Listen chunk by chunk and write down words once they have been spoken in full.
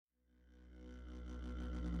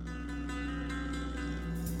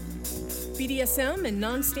BDSM and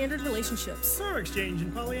non-standard relationships, power exchange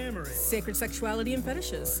and polyamory, sacred sexuality and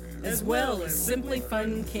fetishes, as well as simply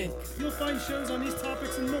fun kink. You'll find shows on these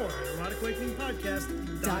topics and more at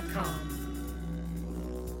eroticawakeningpodcast.com.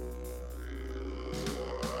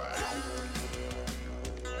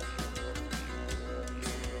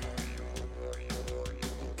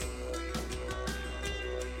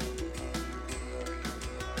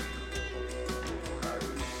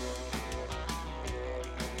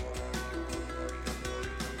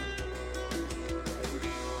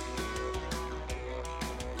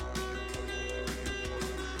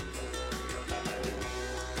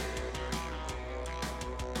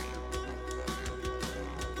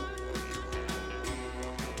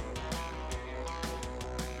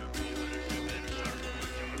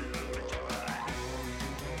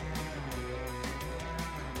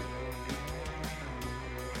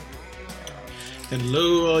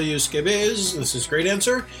 Hello, all you skibbies. This is Great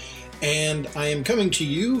Answer, and I am coming to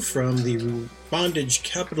you from the bondage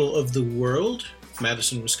capital of the world,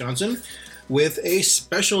 Madison, Wisconsin, with a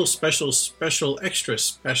special extra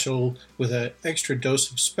special with an extra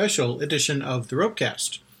dose of special edition of the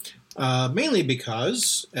Ropecast. Mainly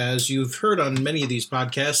because, as you've heard on many of these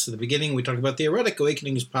podcasts, at the beginning we talk about the Erotic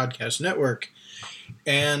Awakenings Podcast Network,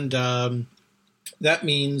 and that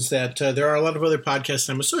means that there are a lot of other podcasts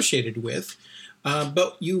I'm associated with.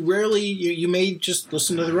 But you rarely, you may just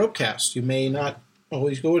listen to the Ropecast. You may not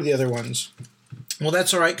always go to the other ones. Well,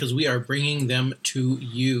 that's all right, because we are bringing them to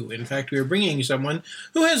you. In fact, we are bringing someone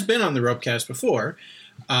who has been on the Ropecast before.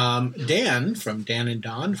 Dan, from Dan and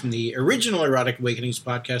Don, from the original Erotic Awakenings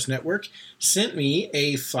Podcast Network, sent me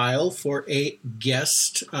a file for a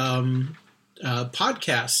guest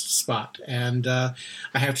podcast spot. And I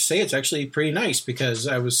have to say, it's actually pretty nice, because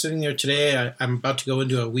I was sitting there today. I'm about to go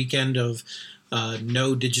into a weekend of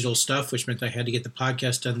no digital stuff, which meant I had to get the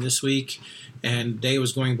podcast done this week. And the day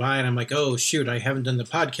was going by, and I'm like, oh, shoot, I haven't done the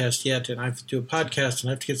podcast yet, and I have to do a podcast, and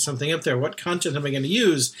I have to get something up there. What content am I going to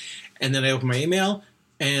use? And then I open my email,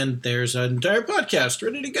 and there's an entire podcast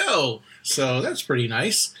ready to go. So that's pretty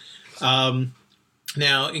nice.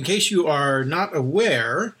 Now, in case you are not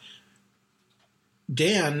aware,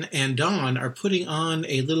 Dan and Don are putting on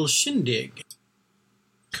a little shindig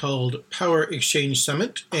called Power Exchange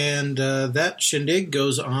Summit, and that shindig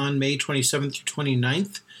goes on May 27th through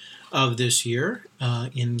 29th of this year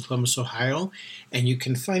in Columbus, Ohio, and you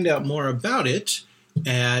can find out more about it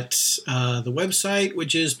at the website,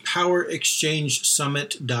 which is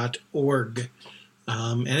powerexchangesummit.org.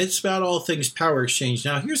 And it's about all things power exchange.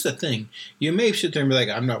 Now, here's the thing. You may sit there and be like,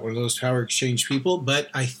 I'm not one of those power exchange people, but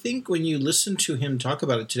I think when you listen to him talk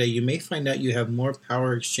about it today, you may find out you have more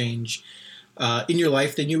power exchange in your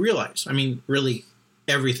life than you realize. I mean, really,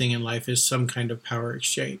 everything in life is some kind of power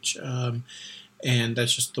exchange, and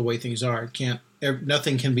that's just the way things are.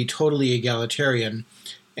 Nothing can be totally egalitarian,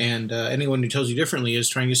 and anyone who tells you differently is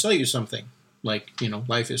trying to sell you something, like,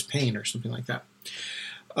 life is pain or something like that.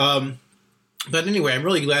 But anyway, I'm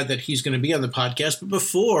really glad that he's going to be on the podcast. But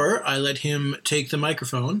before I let him take the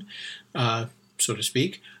microphone, so to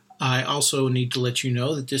speak, I also need to let you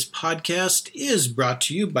know that this podcast is brought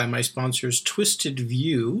to you by my sponsors, Twisted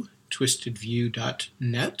View,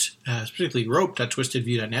 twistedview.net, specifically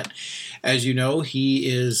rope.twistedview.net. As you know, he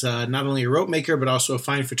is not only a rope maker, but also a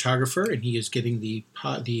fine photographer, and he is getting the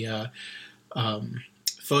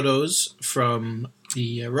photos from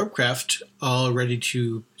the Ropecraft all ready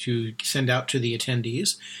to send out to the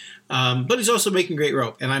attendees. But he's also making great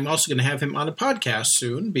rope, and I'm also going to have him on a podcast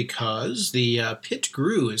soon because the Pitt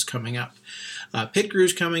Grew is coming up. Pitt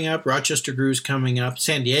Grew's coming up, Rochester Grew's coming up,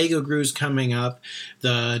 San Diego Grew's coming up,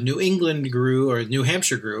 the New England Grew, or New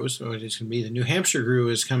Hampshire Grew, so it's going to be the New Hampshire Grew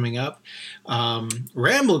is coming up.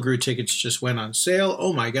 Ramble Grew tickets just went on sale.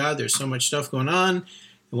 Oh my God, there's so much stuff going on.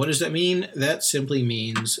 And what does that mean? That simply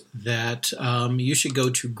means that you should go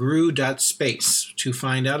to grew.space to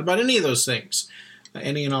find out about any of those things.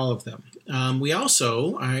 Any and all of them. I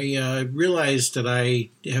realized that I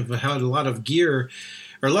have had a lot of gear,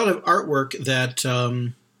 or a lot of artwork that,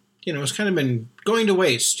 has kind of been going to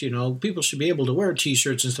waste. People should be able to wear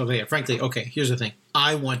T-shirts and stuff like that. Frankly, okay, here's the thing.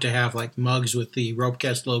 I want to have, like, mugs with the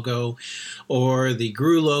Ropecast logo, or the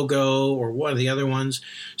Grew logo, or one of the other ones.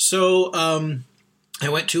 So I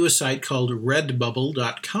went to a site called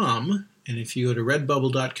redbubble.com, and if you go to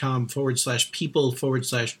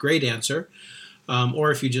redbubble.com/people/great answer,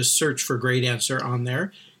 or if you just search for Great Answer on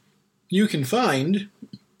there, you can find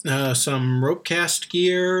some Ropecast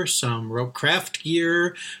gear, some Ropecraft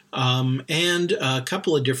gear, and a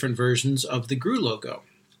couple of different versions of the Grew logo.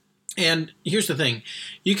 And here's the thing.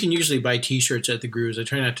 You can usually buy T-shirts at the Grews. I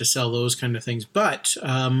try not to sell those kind of things. But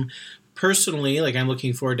personally, like I'm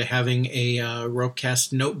looking forward to having a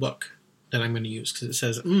Ropecast notebook that I'm going to use because it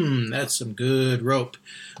says, that's some good rope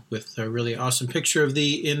with a really awesome picture of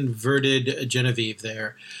the inverted Genevieve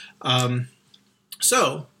there.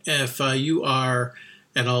 So if you are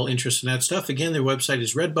at all interested in that stuff, again, their website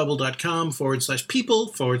is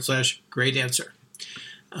redbubble.com/people/great answer.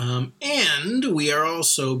 And we are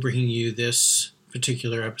also bringing you this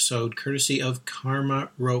particular episode courtesy of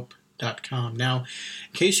karmarope.com. Now,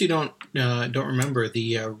 in case you don't remember,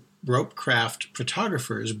 the Ropecraft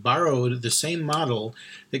photographers borrowed the same model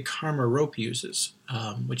that Karma Rope uses,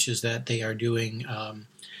 which is that they are doing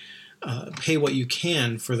pay what you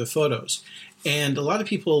can for the photos. And a lot of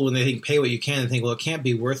people, when they think pay what you can, they think, well, it can't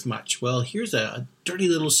be worth much. Well, here's a dirty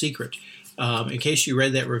little secret. In case you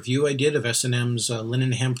read that review I did of S&M's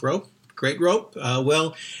linen hemp rope, great rope.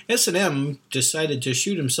 Well, S&M decided to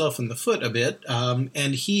shoot himself in the foot a bit,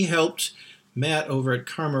 and he helped Matt over at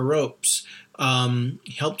Karma Ropes,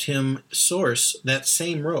 helped him source that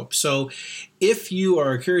same rope. So if you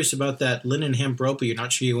are curious about that linen hemp rope, but you're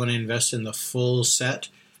not sure you want to invest in the full set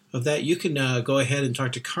of that, you can go ahead and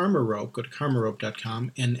talk to Karma Rope. Go to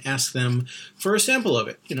karmarope.com and ask them for a sample of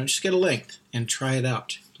it. Just get a length and try it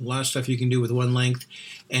out. A lot of stuff you can do with one length.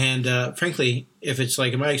 And frankly, if it's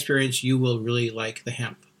like in my experience, you will really like the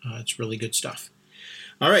hemp. It's really good stuff.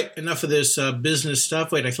 All right, enough of this business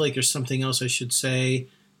stuff. Wait, I feel like there's something else I should say.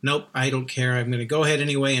 Nope, I don't care. I'm going to go ahead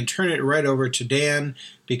anyway and turn it right over to Dan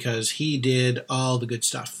because he did all the good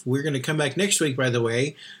stuff. We're going to come back next week, by the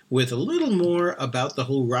way, with a little more about the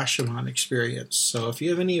whole Rashomon experience. So if you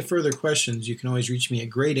have any further questions, you can always reach me at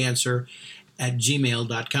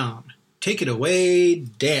greatanswer@gmail.com. Take it away,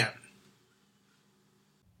 Dan.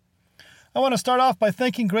 I want to start off by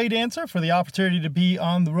thanking Great Answer for the opportunity to be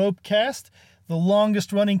on the Ropecast, the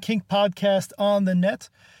longest-running kink podcast on the net.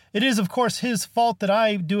 It is, of course, his fault that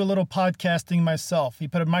I do a little podcasting myself. He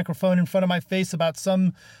put a microphone in front of my face about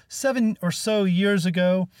some 7 or so years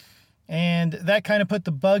ago, and that kind of put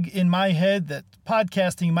the bug in my head that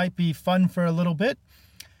podcasting might be fun for a little bit.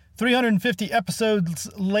 350 episodes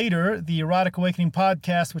later, the Erotic Awakening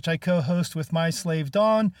podcast, which I co-host with my slave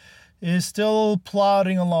Dawn, is still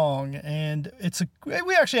plodding along, and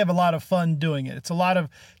we actually have a lot of fun doing it. It's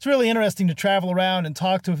really interesting to travel around and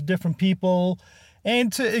talk to different people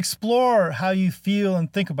and to explore how you feel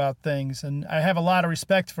and think about things. And I have a lot of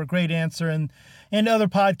respect for Great Answer and other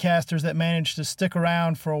podcasters that manage to stick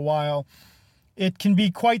around for a while. It can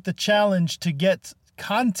be quite the challenge to get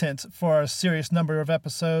content for a serious number of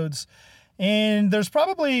episodes, and there's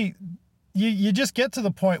probably you just get to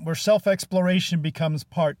the point where self-exploration becomes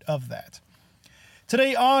part of that.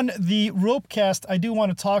 Today on the Ropecast, I do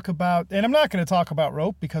want to talk about, and I'm not going to talk about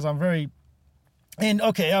rope because I'm very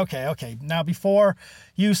okay. Now, before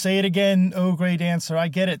you say it again, oh, Great Answer, I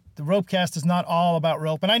get it. The Ropecast is not all about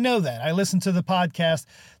rope, and I know that. I listen to the podcast.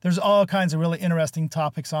 There's all kinds of really interesting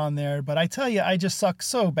topics on there, but I tell you, I just suck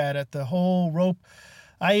so bad at the whole rope.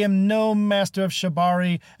 I am no master of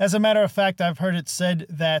shibari. As a matter of fact, I've heard it said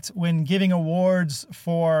that when giving awards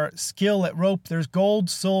for skill at rope, there's gold,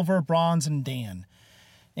 silver, bronze, and Dan.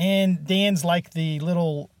 And Dan's like the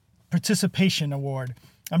little participation award.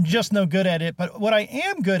 I'm just no good at it, but what I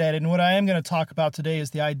am good at it and what I am going to talk about today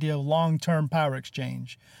is the idea of long-term power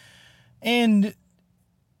exchange. And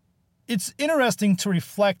it's interesting to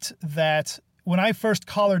reflect that when I first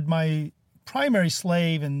collared my primary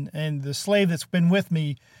slave and the slave that's been with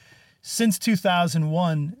me since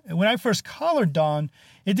 2001, when I first collared Dawn,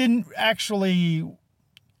 it didn't actually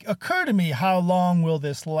occur to me how long will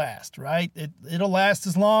this last, right? It'll last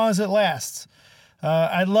as long as it lasts.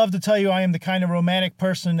 I'd love to tell you I am the kind of romantic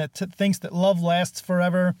person that thinks that love lasts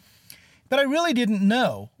forever, but I really didn't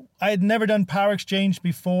know. I had never done power exchange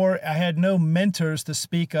before. I had no mentors to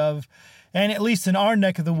speak of, and at least in our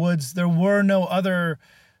neck of the woods, there were no other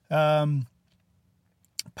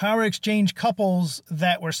power exchange couples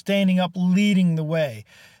that were standing up leading the way.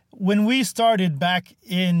 When we started back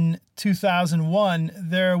in 2001,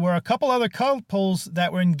 there were a couple other couples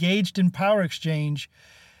that were engaged in power exchange,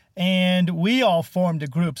 and we all formed a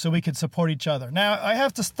group so we could support each other. Now, I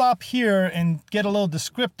have to stop here and get a little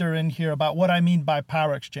descriptor in here about what I mean by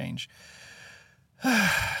power exchange.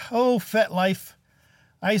 Oh, FetLife,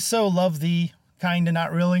 I so love thee, kinda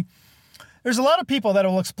not really. There's a lot of people that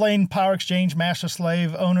will explain power exchange, master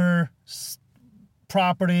slave, owner,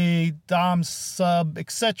 property, dom, sub,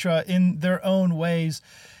 etc. in their own ways.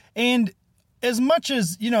 And as much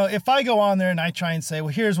as, if I go on there and I try and say, well,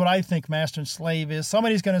 here's what I think master and slave is,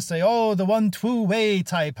 somebody's going to say, oh, the 1-2 way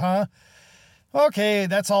type, huh? Okay,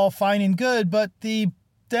 that's all fine and good, but the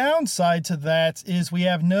downside to that is we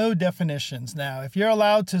have no definitions now. If you're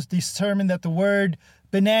allowed to determine that the word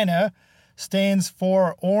banana stands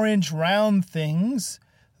for orange round things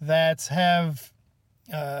that have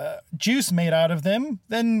juice made out of them,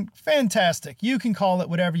 then fantastic. You can call it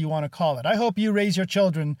whatever you want to call it. I hope you raise your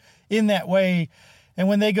children in that way. And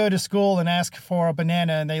when they go to school and ask for a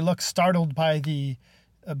banana and they look startled by the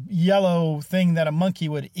yellow thing that a monkey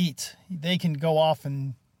would eat, they can go off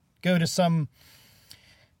and go to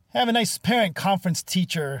have a nice parent conference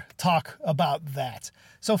teacher talk about that.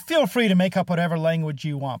 So feel free to make up whatever language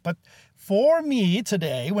you want. But for me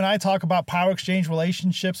today, when I talk about power exchange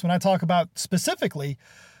relationships, when I talk about specifically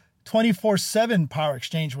 24/7 power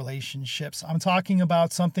exchange relationships, I'm talking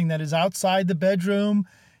about something that is outside the bedroom.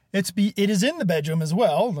 It is in the bedroom as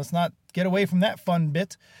well. Let's not get away from that fun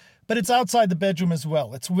bit. But it's outside the bedroom as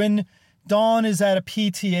well. It's when Dawn is at a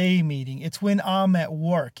PTA meeting. It's when I'm at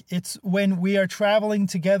work. It's when we are traveling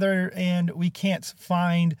together and we can't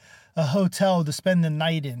find a hotel to spend the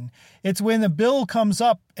night in. It's when the bill comes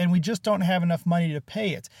up and we just don't have enough money to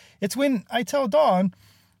pay it. It's when I tell Dawn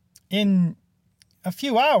in a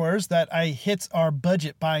few hours that I hit our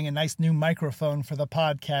budget buying a nice new microphone for the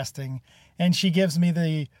podcasting, and she gives me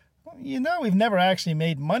we've never actually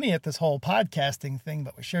made money at this whole podcasting thing,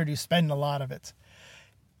 but we sure do spend a lot of it.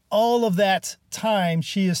 All of that time,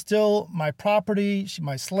 she is still my property, she's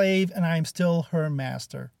my slave, and I am still her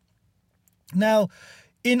master. Now,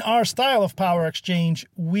 in our style of power exchange,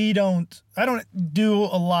 I don't do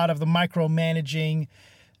a lot of the micromanaging.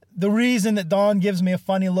 The reason that Dawn gives me a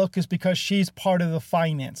funny look is because she's part of the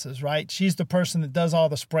finances, right? She's the person that does all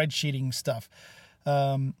the spreadsheeting stuff.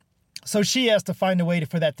 So she has to find a way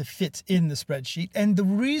for that to fit in the spreadsheet. And the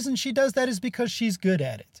reason she does that is because she's good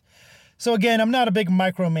at it. So again, I'm not a big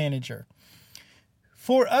micromanager.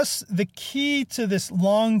 For us, the key to this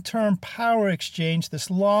long-term power exchange, this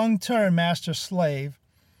long-term master-slave,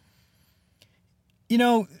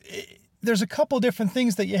 there's a couple different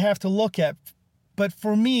things that you have to look at. But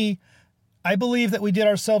for me, I believe that we did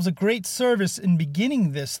ourselves a great service in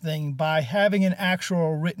beginning this thing by having an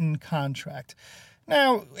actual written contract.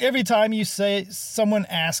 Now, every time someone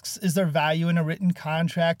asks, is there value in a written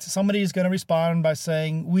contract? Somebody is going to respond by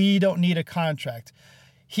saying, we don't need a contract.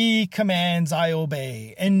 He commands, I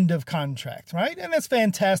obey. End of contract, right? And that's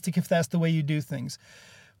fantastic if that's the way you do things.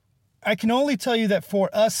 I can only tell you that for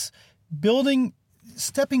us,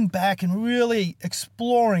 stepping back and really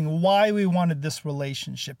exploring why we wanted this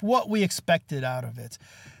relationship, what we expected out of it,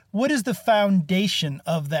 what is the foundation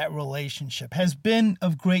of that relationship, has been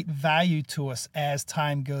of great value to us as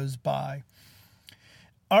time goes by.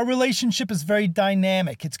 Our relationship is very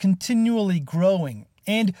dynamic. It's continually growing,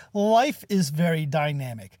 and life is very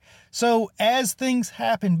dynamic. So as things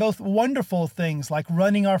happen, both wonderful things like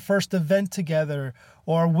running our first event together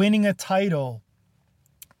or winning a title,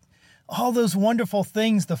 all those wonderful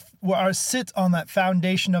things sit on that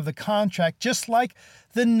foundation of the contract, just like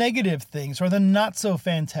the negative things or the not so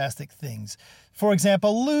fantastic things. For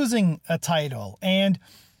example, losing a title and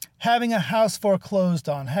having a house foreclosed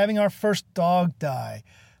on, having our first dog die,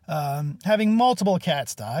 having multiple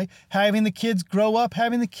cats die, having the kids grow up,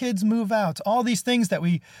 having the kids move out. All these things that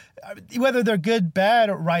whether they're good, bad,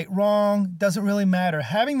 or right, wrong, doesn't really matter.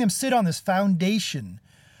 Having them sit on this foundation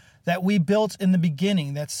that we built in the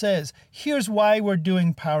beginning that says, here's why we're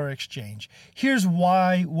doing power exchange. Here's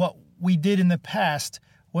why what we did in the past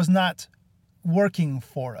was not working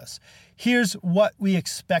for us. Here's what we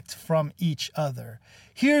expect from each other.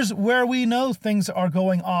 Here's where we know things are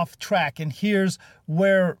going off track, and here's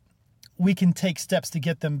where we can take steps to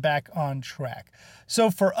get them back on track.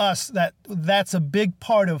 So for us, that's a big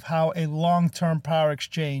part of how a long-term power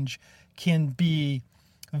exchange can be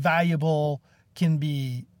valuable, can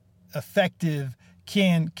be effective,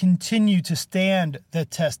 can continue to stand the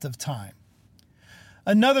test of time.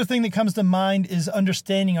 Another thing that comes to mind is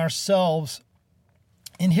understanding ourselves.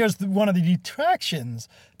 And here's one of the detractions.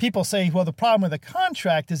 People say, well, the problem with a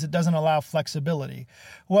contract is it doesn't allow flexibility.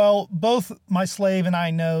 Well, both my slave and I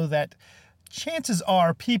know that chances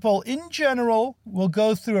are people in general will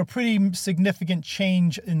go through a pretty significant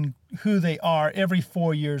change in who they are every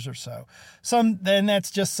 4 years or so. Then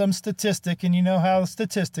that's just some statistic, and you know how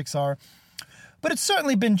statistics are. But it's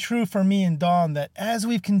certainly been true for me and Dawn that as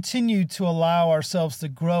we've continued to allow ourselves to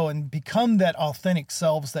grow and become that authentic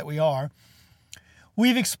selves that we are,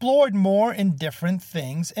 we've explored more in different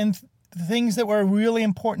things, and things that were really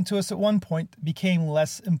important to us at one point became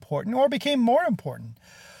less important or became more important.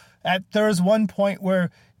 There was one point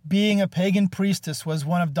where being a pagan priestess was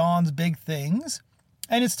one of Dawn's big things,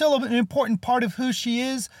 and it's still an important part of who she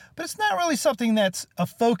is, but it's not really something that's a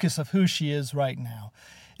focus of who she is right now.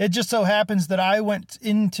 It just so happens that I went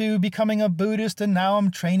into becoming a Buddhist and now I'm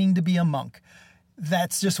training to be a monk.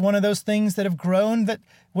 That's just one of those things that have grown, that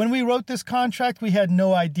when we wrote this contract, we had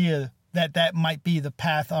no idea that that might be the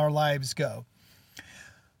path our lives go.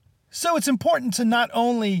 So it's important to not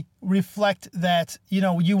only reflect that,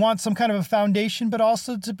 you want some kind of a foundation, but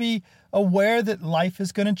also to be aware that life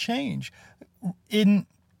is going to change. In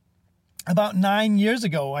about 9 years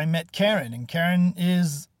ago, I met Karen, and Karen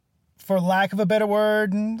is, for lack of a better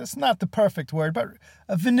word, and it's not the perfect word, but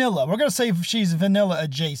a vanilla. We're going to say she's vanilla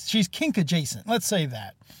adjacent. She's kink adjacent. Let's say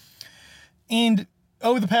that. And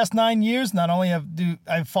over the past 9 years, not only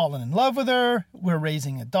I've fallen in love with her, we're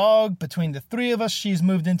raising a dog. Between the three of us, she's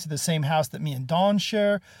moved into the same house that me and Dawn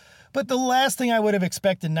share. But the last thing I would have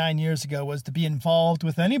expected 9 years ago was to be involved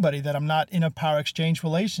with anybody that I'm not in a power exchange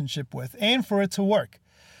relationship with, and for it to work.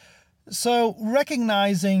 So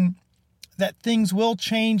recognizing that things will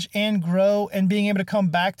change and grow, and being able to come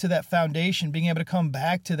back to that foundation, being able to come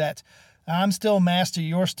back to that, I'm still master,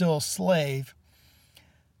 you're still slave,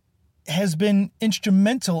 has been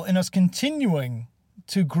instrumental in us continuing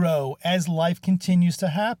to grow as life continues to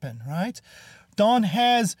happen, right? Dawn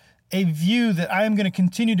has a view that I am going to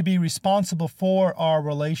continue to be responsible for our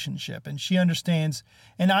relationship, and she understands,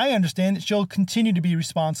 and I understand that she'll continue to be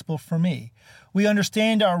responsible for me. We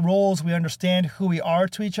understand our roles, we understand who we are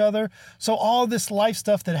to each other, so all this life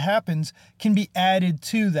stuff that happens can be added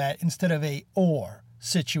to that instead of a or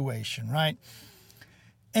situation, right?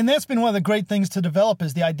 And that's been one of the great things to develop,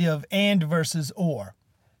 is the idea of and versus or.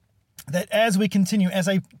 That as we continue, as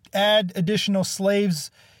I add additional slaves,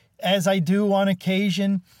 as I do on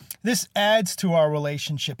occasion, this adds to our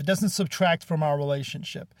relationship. It doesn't subtract from our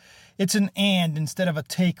relationship. It's an and instead of a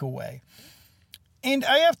takeaway. And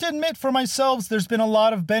I have to admit, for myself, there's been a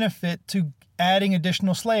lot of benefit to adding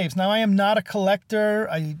additional slaves. Now, I am not a collector.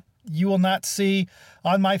 You will not see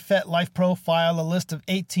on my FetLife profile a list of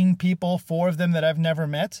 18 people, 4 of them that I've never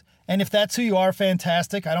met. And if that's who you are,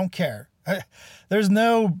 fantastic. I don't care. There's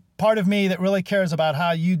no part of me that really cares about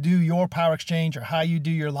how you do your power exchange or how you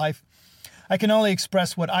do your life. I can only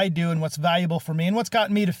express what I do and what's valuable for me and what's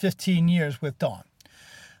gotten me to 15 years with Dawn.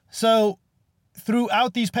 So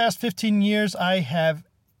throughout these past 15 years, I have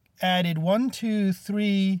added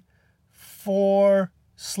 4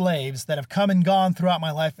 slaves that have come and gone throughout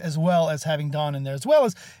my life, as well as having Dawn in there, as well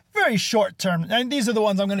as very short term. And these are the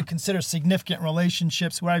ones I'm going to consider significant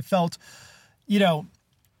relationships where I felt,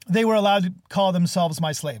 they were allowed to call themselves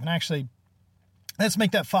my slave. And actually, let's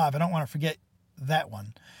make that 5. I don't want to forget that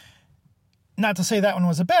one. Not to say that one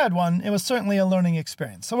was a bad one. It was certainly a learning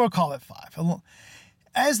experience. So we'll call it 5.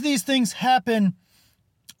 As these things happen,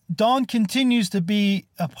 Dawn continues to be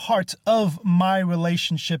a part of my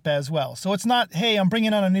relationship as well. So it's not, hey, I'm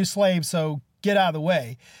bringing on a new slave, so get out of the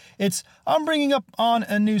way. It's, I'm bringing up on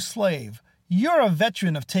a new slave. You're a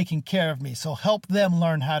veteran of taking care of me, so help them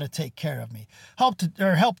learn how to take care of me. Help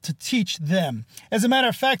to teach them. As a matter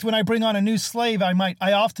of fact, when I bring on a new slave,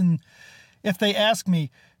 I often, if they ask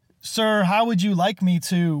me, sir, how would you like me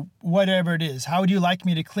to, whatever it is, how would you like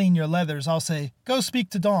me to clean your leathers? I'll say, go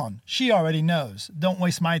speak to Dawn. She already knows. Don't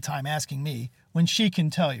waste my time asking me when she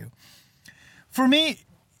can tell you. For me,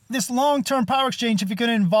 this long-term power exchange, if you're going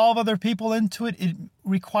to involve other people into it, it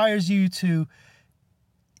requires you to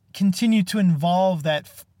continue to involve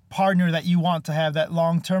that partner that you want to have that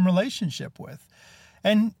long-term relationship with.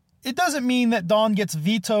 And it doesn't mean that Dawn gets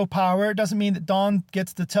veto power. It doesn't mean that Dawn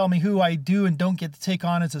gets to tell me who I do and don't get to take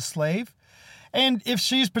on as a slave. And if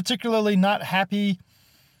she's particularly not happy,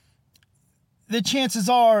 the chances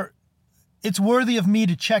are it's worthy of me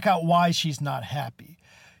to check out why she's not happy.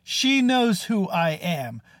 She knows who I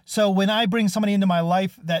am. So when I bring somebody into my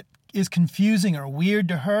life that is confusing or weird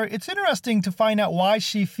to her, it's interesting to find out why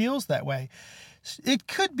she feels that way. It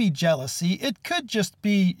could be jealousy. It could just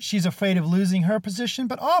be she's afraid of losing her position.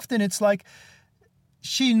 But often it's like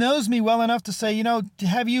she knows me well enough to say,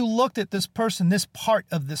 have you looked at this person, this part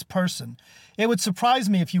of this person? It would surprise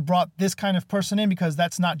me if you brought this kind of person in, because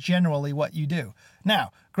that's not generally what you do.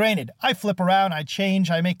 Now, granted, I flip around, I change,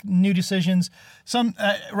 I make new decisions.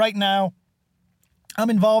 Right now, I'm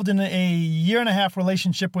involved in a 1.5-year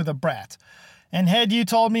relationship with a brat. And had you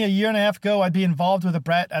told me a 1.5 years ago I'd be involved with a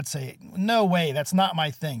brat, I'd say, no way, that's not my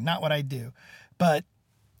thing, not what I do. But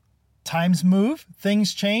times move,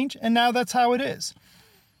 things change, and now that's how it is.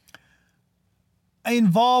 I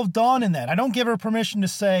involve Dawn in that. I don't give her permission to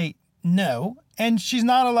say no, and she's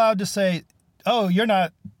not allowed to say, oh, you're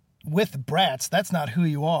not with brats, that's not who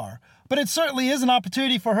you are. But it certainly is an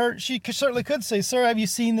opportunity for her. She certainly could say, sir, have you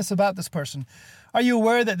seen this about this person? Are you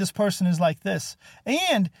aware that this person is like this?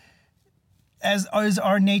 And as is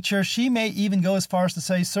our nature, she may even go as far as to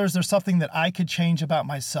say, sirs, there's something that I could change about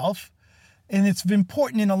myself. And it's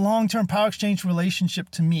important in a long-term power exchange relationship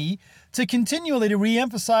to me to continually to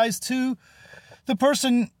re-emphasize to the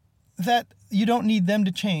person that you don't need them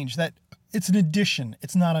to change, that it's an addition,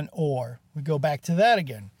 it's not an or. We go back to that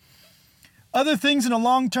again. Other things in a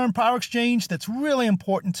long-term power exchange that's really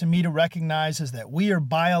important to me to recognize is that we are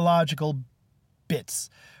biological bits,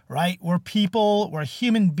 right? We're people, we're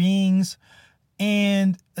human beings,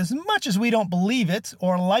 and as much as we don't believe it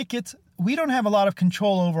or like it, we don't have a lot of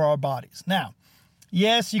control over our bodies. Now,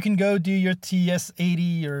 yes, you can go do your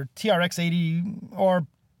TS80 or TRX80 or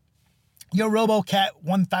your RoboCat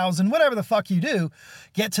 1000, whatever the fuck you do,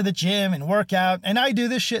 get to the gym and work out. And I do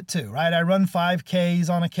this shit too, right? I run 5Ks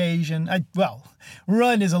on occasion.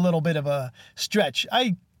 Run is a little bit of a stretch.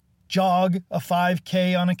 I jog a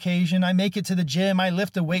 5K on occasion. I make it to the gym. I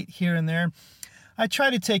lift a weight here and there. I try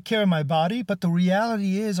to take care of my body, but the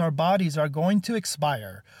reality is our bodies are going to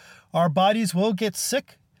expire. Our bodies will get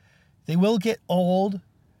sick. They will get old.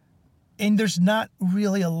 And there's not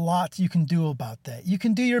really a lot you can do about that. You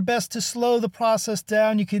can do your best to slow the process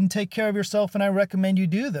down. You can take care of yourself, and I recommend you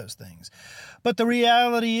do those things. But the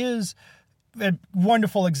reality is, a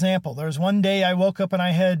wonderful example. There was one day I woke up and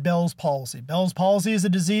I had Bell's palsy. Bell's palsy is a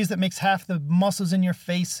disease that makes half the muscles in your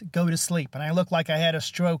face go to sleep. And I looked like I had a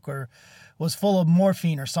stroke or was full of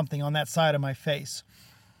morphine or something on that side of my face.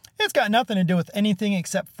 It's got nothing to do with anything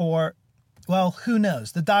except for, well, who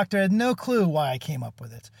knows? The doctor had no clue why I came up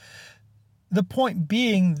with it. The point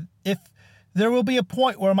being, if there will be a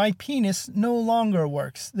point where my penis no longer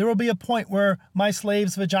works. There will be a point where my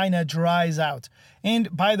slave's vagina dries out.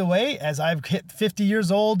 And by the way, as I've hit 50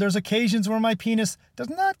 years old, there's occasions where my penis does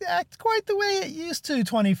not act quite the way it used to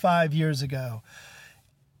 25 years ago.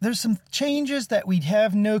 There's some changes that we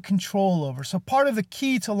have no control over. So part of the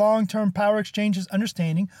key to long-term power exchange is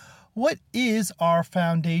understanding what is our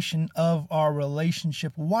foundation of our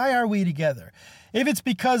relationship? Why are we together? If it's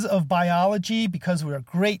because of biology, because we're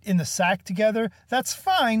great in the sack together, that's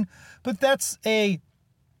fine, but that's a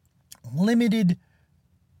limited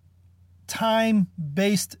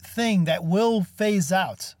time-based thing that will phase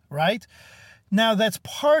out, right? Now, that's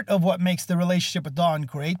part of what makes the relationship with Dawn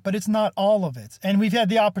great, but it's not all of it. And we've had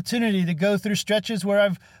the opportunity to go through stretches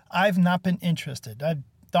where I've not been interested.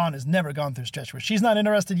 Dawn has never gone through a stretch where she's not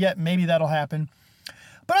interested yet. Maybe that'll happen.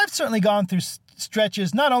 But I've certainly gone through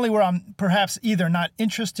stretches, not only where I'm perhaps either not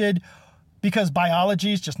interested because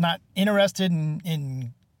biology is just not interested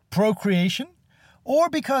in procreation, or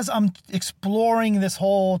because I'm exploring this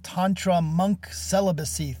whole Tantra monk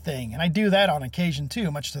celibacy thing. And I do that on occasion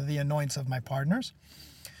too, much to the annoyance of my partners.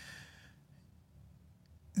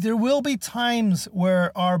 There will be times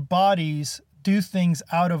where our bodies do things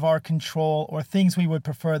out of our control or things we would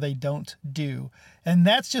prefer they don't do. And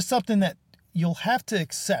that's just something that you'll have to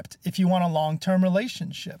accept if you want a long-term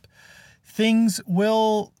relationship. Things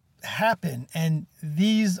will happen, and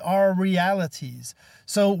these are realities.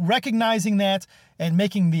 So recognizing that and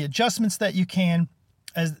making the adjustments that you can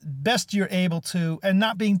as best you're able to, and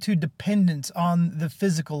not being too dependent on the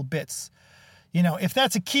physical bits. You know, if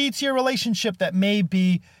that's a key to your relationship, that may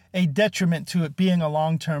be a detriment to it being a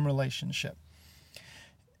long-term relationship.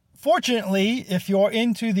 Fortunately, if you're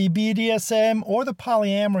into the BDSM or the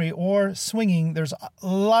polyamory or swinging, there's a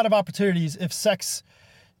lot of opportunities if sex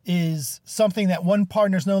is something that one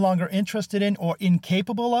partner's no longer interested in or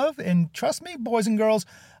incapable of. And trust me, boys and girls,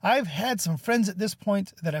 I've had some friends at this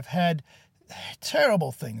point that have had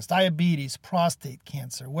terrible things, diabetes, prostate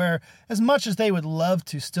cancer, where as much as they would love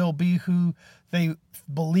to still be who they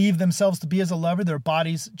believe themselves to be as a lover, their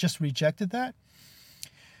bodies just rejected that.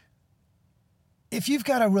 If you've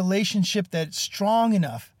got a relationship that's strong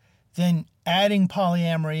enough, then adding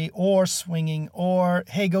polyamory or swinging or,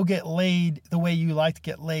 hey, go get laid the way you like to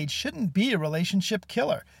get laid shouldn't be a relationship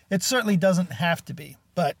killer. It certainly doesn't have to be,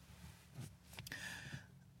 but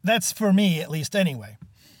that's for me at least anyway.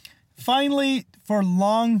 Finally, for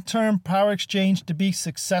long-term power exchange to be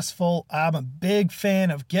successful, I'm a big fan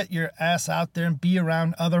of get your ass out there and be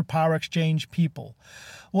around other power exchange people.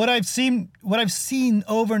 What I've seen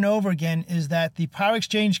over and over again is that the power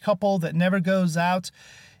exchange couple that never goes out,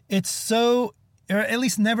 or at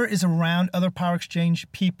least never is around other power exchange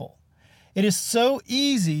people. It is so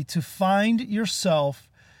easy to find yourself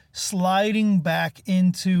sliding back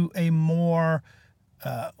into a more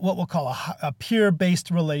what we'll call a peer-based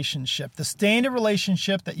relationship, the standard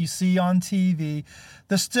relationship that you see on TV,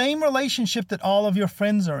 the same relationship that all of your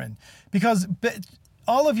friends are in. Because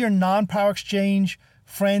all of your non-power exchange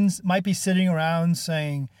friends might be sitting around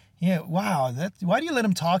saying, wow, why do you let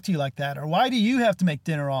him talk to you like that? Or why do you have to make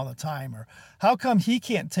dinner all the time? Or how come he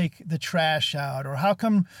can't take the trash out? Or how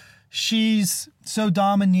come she's so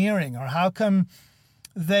domineering? Or how come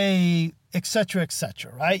they, et cetera,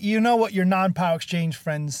 right? You know what your non-power exchange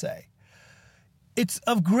friends say. It's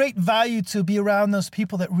of great value to be around those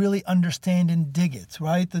people that really understand and dig it,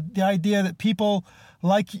 right? The idea that people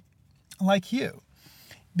like you.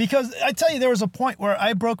 Because I tell you, there was a point where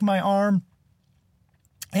I broke my arm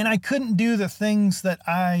and I couldn't do the things that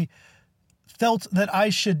I felt that I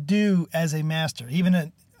should do as a master.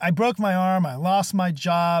 I broke my arm, I lost my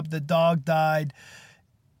job, the dog died.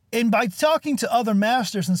 And by talking to other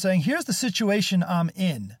masters and saying, here's the situation I'm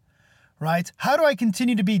in, right? How do I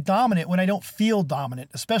continue to be dominant when I don't feel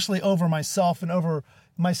dominant, especially over myself and over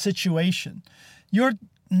my situation? Your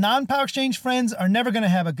non-power exchange friends are never going to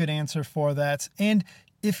have a good answer for that. And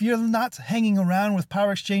if you're not hanging around with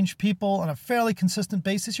power exchange people on a fairly consistent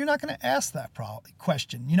basis, you're not going to ask that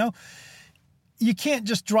question. You can't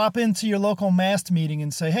just drop into your local MAST meeting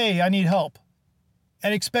and say, hey, I need help,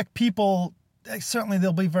 and expect people, certainly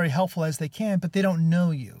they'll be very helpful as they can, but they don't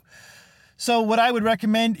know you. So what I would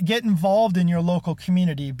recommend, get involved in your local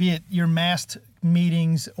community, be it your MAST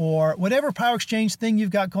meetings or whatever power exchange thing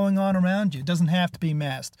you've got going on around you. It doesn't have to be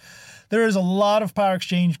MAST. There is a lot of power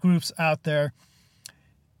exchange groups out there.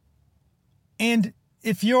 And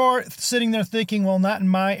if you're sitting there thinking, well, not in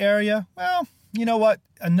my area, well, you know what?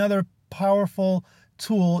 Another powerful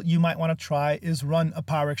tool you might want to try is run a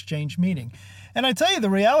power exchange meeting. And I tell you,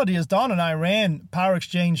 the reality is Dawn and I ran power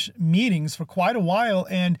exchange meetings for quite a while,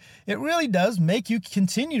 and it really does make you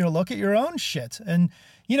continue to look at your own shit. And,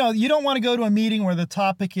 you don't want to go to a meeting where the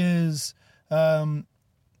topic is, when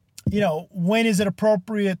is it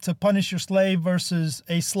appropriate to punish your slave versus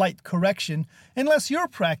a slight correction, unless you're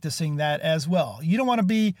practicing that as well. You don't want to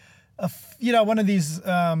be, one of these,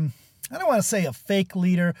 I don't want to say a fake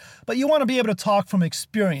leader, but you want to be able to talk from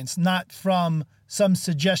experience, not from some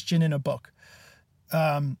suggestion in a book.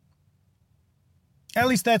 At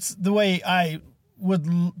least that's the way I would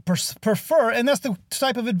prefer, and that's the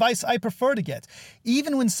type of advice I prefer to get.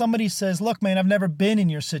 Even when somebody says, look, man, I've never been in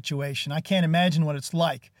your situation, I can't imagine what it's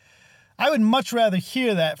like. I would much rather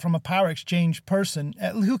hear that from a power exchange person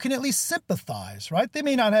who can at least sympathize, right? They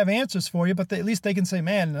may not have answers for you, but at least they can say,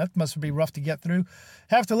 man, that must be rough to get through.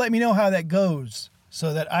 Have to let me know how that goes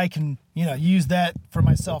so that I can, use that for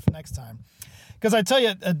myself next time. Because I tell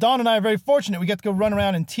you, Dawn and I are very fortunate. We get to go run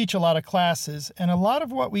around and teach a lot of classes, and a lot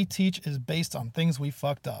of what we teach is based on things we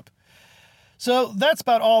fucked up. So that's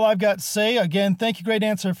about all I've got to say. Again, thank you, Great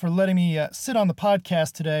Answer, for letting me sit on the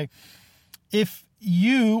podcast today. If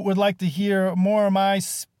you would like to hear more of my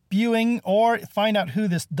spewing or find out who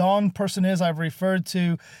this Dawn person is I've referred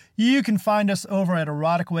to, you can find us over at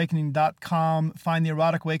eroticawakening.com. Find the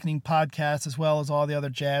Erotic Awakening podcast as well as all the other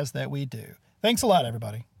jazz that we do. Thanks a lot,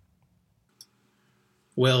 everybody.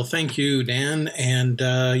 Well, thank you, Dan. And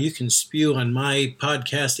you can spew on my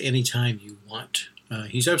podcast anytime you want.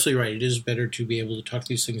 He's absolutely right. It is better to be able to talk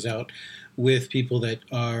these things out with people that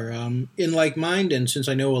are in like mind. And since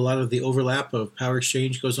I know a lot of the overlap of power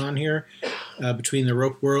exchange goes on here between the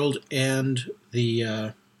rope world and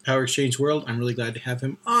the power exchange world, I'm really glad to have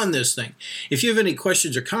him on this thing. If you have any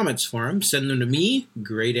questions or comments for him, send them to me,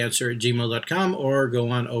 greatanswer@gmail.com, or go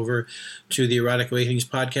on over to the Erotic Awakenings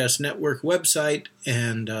Podcast Network website,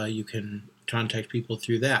 and you can contact people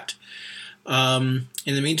through that. In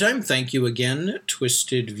the meantime, thank you again,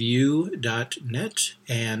 twistedview.net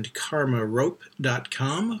and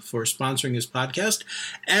karmarope.com for sponsoring this podcast.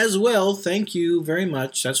 As well, thank you very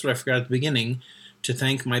much, that's what I forgot at the beginning, to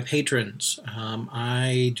thank my patrons.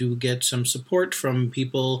 I do get some support from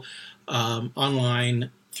people online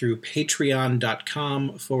through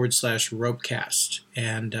patreon.com/ropecast.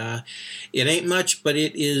 And it ain't much, but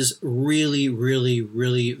it is really, really,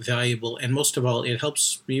 really valuable. And most of all, it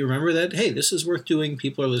helps me remember that, hey, this is worth doing.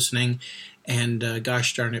 People are listening. And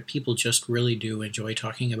gosh darn it, people just really do enjoy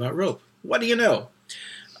talking about rope. What do you know?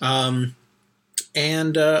 Other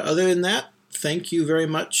than that, thank you very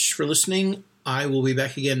much for listening. I will be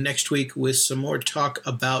back again next week with some more talk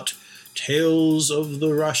about Tales of the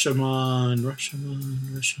Rashomon.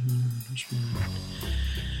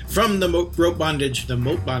 From the rope bondage, the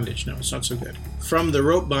moat bondage. No, it's not so good. From the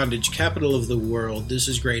rope bondage, capital of the world. This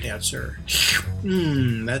is Great Answer.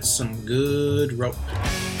 That's some good rope.